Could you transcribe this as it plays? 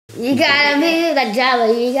You gotta move like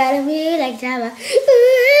Java, you gotta move like Java.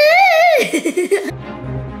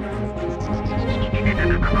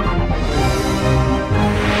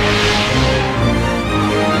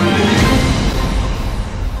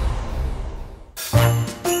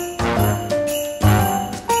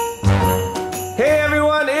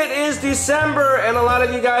 December, and a lot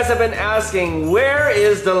of you guys have been asking, where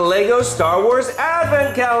is the Lego Star Wars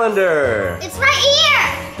Advent Calendar? It's right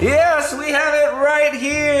here! Yes, we have it right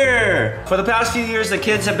here! For the past few years, the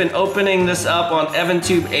kids have been opening this up on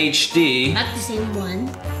EvanTube HD. Not the same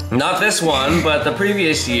one. Not this one, but the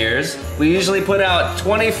previous years. We usually put out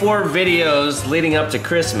 24 videos leading up to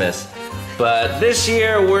Christmas. But this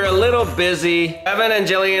year, we're a little busy. Evan and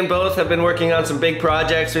Jillian both have been working on some big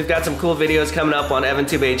projects. We've got some cool videos coming up on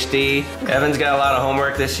EvanTube HD. Evan's got a lot of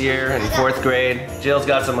homework this year in 4th grade. Jill's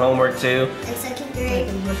got some homework too. In 2nd grade.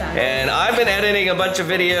 And I've been editing a bunch of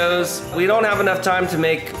videos. We don't have enough time to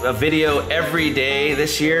make a video every day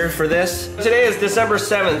this year for this. Today is December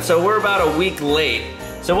 7th, so we're about a week late.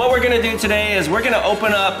 So what we're gonna do today is we're gonna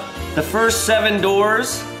open up the first 7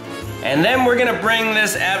 doors, and then we're gonna bring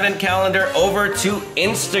this Advent calendar over to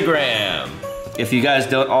Instagram. If you guys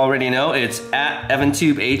don't already know, it's at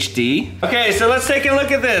EvanTube HD. Okay, so let's take a look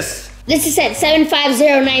at this. This is at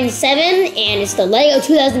 75097, and it's the Lego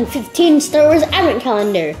 2015 Star Wars Advent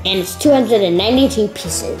Calendar, and it's 292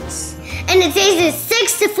 pieces. And it phases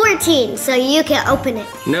 6 to 14, so you can open it.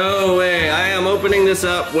 No way, I am opening this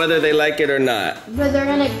up whether they like it or not. But they're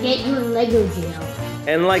gonna get you in Lego jail.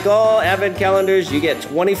 And like all Advent calendars, you get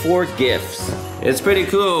 24 gifts. It's pretty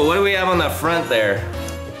cool. What do we have on the front there?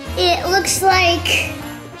 It looks like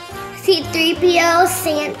C-3PO,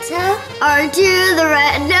 Santa, R2, the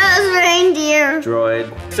red-nosed reindeer.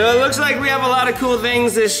 Droid. So it looks like we have a lot of cool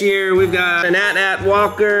things this year. We've got an AT-AT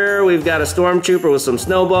walker, we've got a stormtrooper with some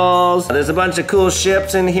snowballs. There's a bunch of cool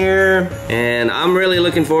ships in here. And I'm really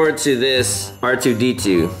looking forward to this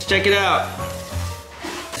R2-D2. Let's check it out.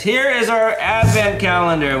 Here is our Advent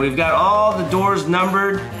calendar. We've got all the doors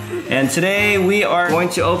numbered, and today we are going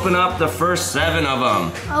to open up the first 7 of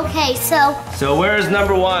them. Okay, so where's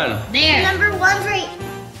number 1? there. Number 1's right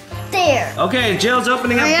there. Okay, Jill's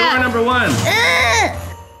opening up door number 1.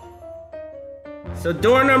 So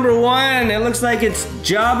door number 1, it looks like it's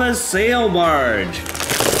Jabba's sail barge.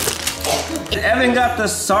 Evan got the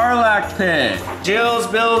Sarlacc pit. Jill's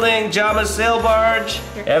building Jabba's sail barge.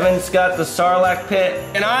 Evan's got the Sarlacc pit.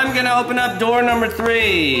 And I'm gonna open up door number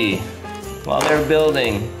 3 while they're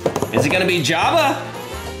building. Is it gonna be Jabba?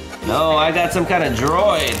 No, I got some kind of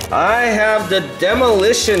droid. I have the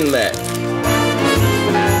demolition mech.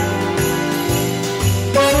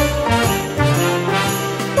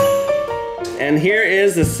 And here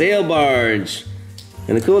is the sail barge.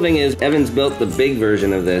 And the cool thing is, Evan's built the big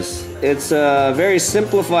version of this. It's a very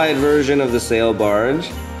simplified version of the sail barge,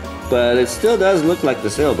 but it still does look like the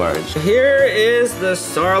sail barge. Here is the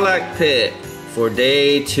Sarlacc pit for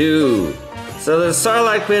day 2. So the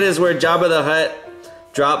Sarlacc pit is where Jabba the Hutt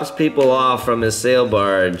drops people off from his sail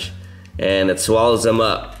barge, and it swallows them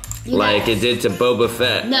up. Like it did to Boba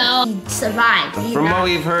Fett. No, he survived. From what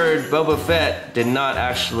we've heard, Boba Fett did not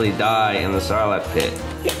actually die in the Sarlacc pit.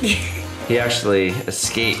 He actually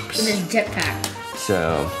escapes. In his jetpack.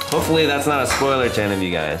 So, hopefully that's not a spoiler to any of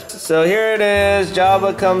you guys. So here it is,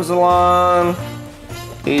 Jabba comes along.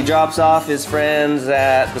 He drops off his friends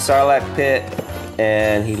at the Sarlacc pit,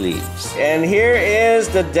 and he leaves. And here is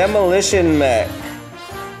the demolition mech.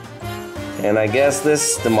 And I guess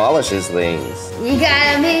this demolishes things. You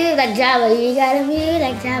gotta move like Java, you gotta move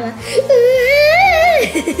like Java.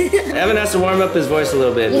 Evan has to warm up his voice a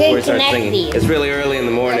little bit before he starts singing. These. It's really early in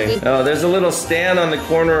the morning. Oh, there's a little stand on the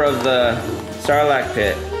corner of the Sarlacc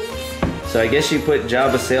pit. So I guess you put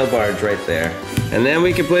Jabba's sail barge right there. And then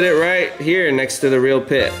we can put it right here next to the real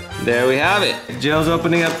pit. There we have it. Jill's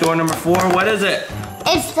opening up door number 4. What is it?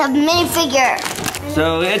 It's the minifigure.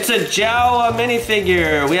 So it's a Jawa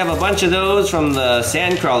minifigure. We have a bunch of those from the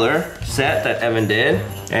Sandcrawler set that Evan did.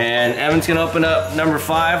 And Evan's gonna open up number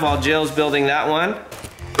 5 while Jill's building that one.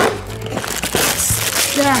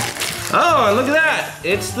 Yeah. Oh, and look at that.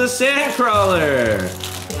 It's the Sandcrawler.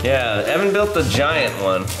 Yeah, Evan built the giant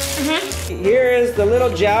one. Here is the little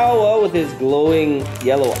Jawa with his glowing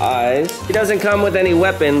yellow eyes. He doesn't come with any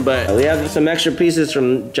weapon, but we have some extra pieces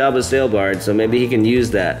from Jabba's sail barge, so maybe he can use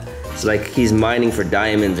that. It's like he's mining for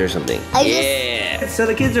diamonds or something. Yeah. So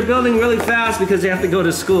the kids are building really fast because they have to go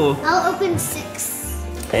to school. I'll open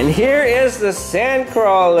 6. And here is the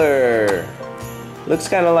Sandcrawler. Looks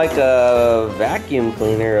kind of like a vacuum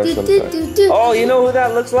cleaner of some sort. Oh, you know who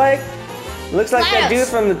that looks like? Looks like that dude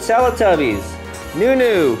from the Teletubbies.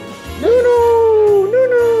 Nunu. Nunu.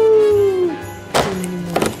 Nunu.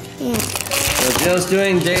 Jill's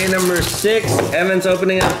doing day number 6. Evan's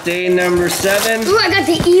opening up day number 7. Ooh, I got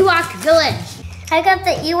the Ewok village. I got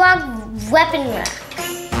the Ewok weapon rack.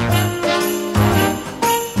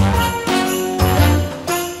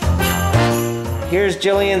 Here's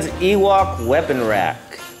Jillian's Ewok weapon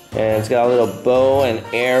rack. And it's got a little bow and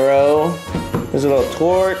arrow. There's a little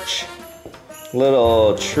torch,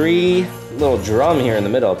 little tree, little drum here in the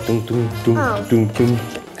middle. Dum, dum, dum, dum, dum.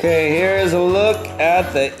 Okay, here's a look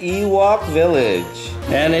at the Ewok village.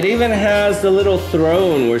 And it even has the little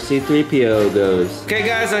throne where C-3PO goes. Okay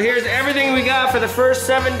guys, so here's everything we got for the first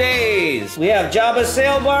 7 days. We have Jabba's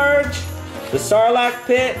sail barge, the Sarlacc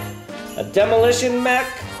pit, a demolition mech,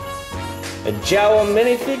 a Jawa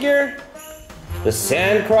minifigure, the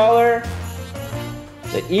sand crawler,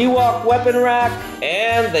 the Ewok weapon rack,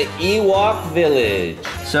 and the Ewok village.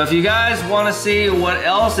 So if you guys want to see what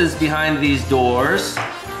else is behind these doors,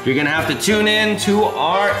 you're gonna have to tune in to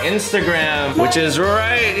our Instagram, which is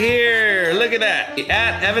right here. Look at that,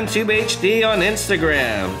 at EvanTube HD on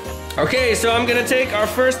Instagram. Okay, so I'm gonna take our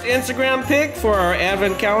first Instagram pic for our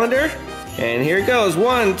advent calendar. And here it goes,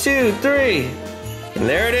 1, 2, 3. And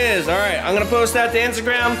there it is. All right, I'm gonna post that to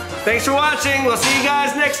Instagram. Thanks for watching. We'll see you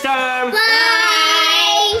guys next time.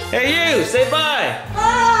 Bye. Hey, you, say bye.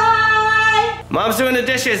 Bye. Mom's doing the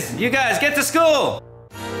dishes. You guys, get to school.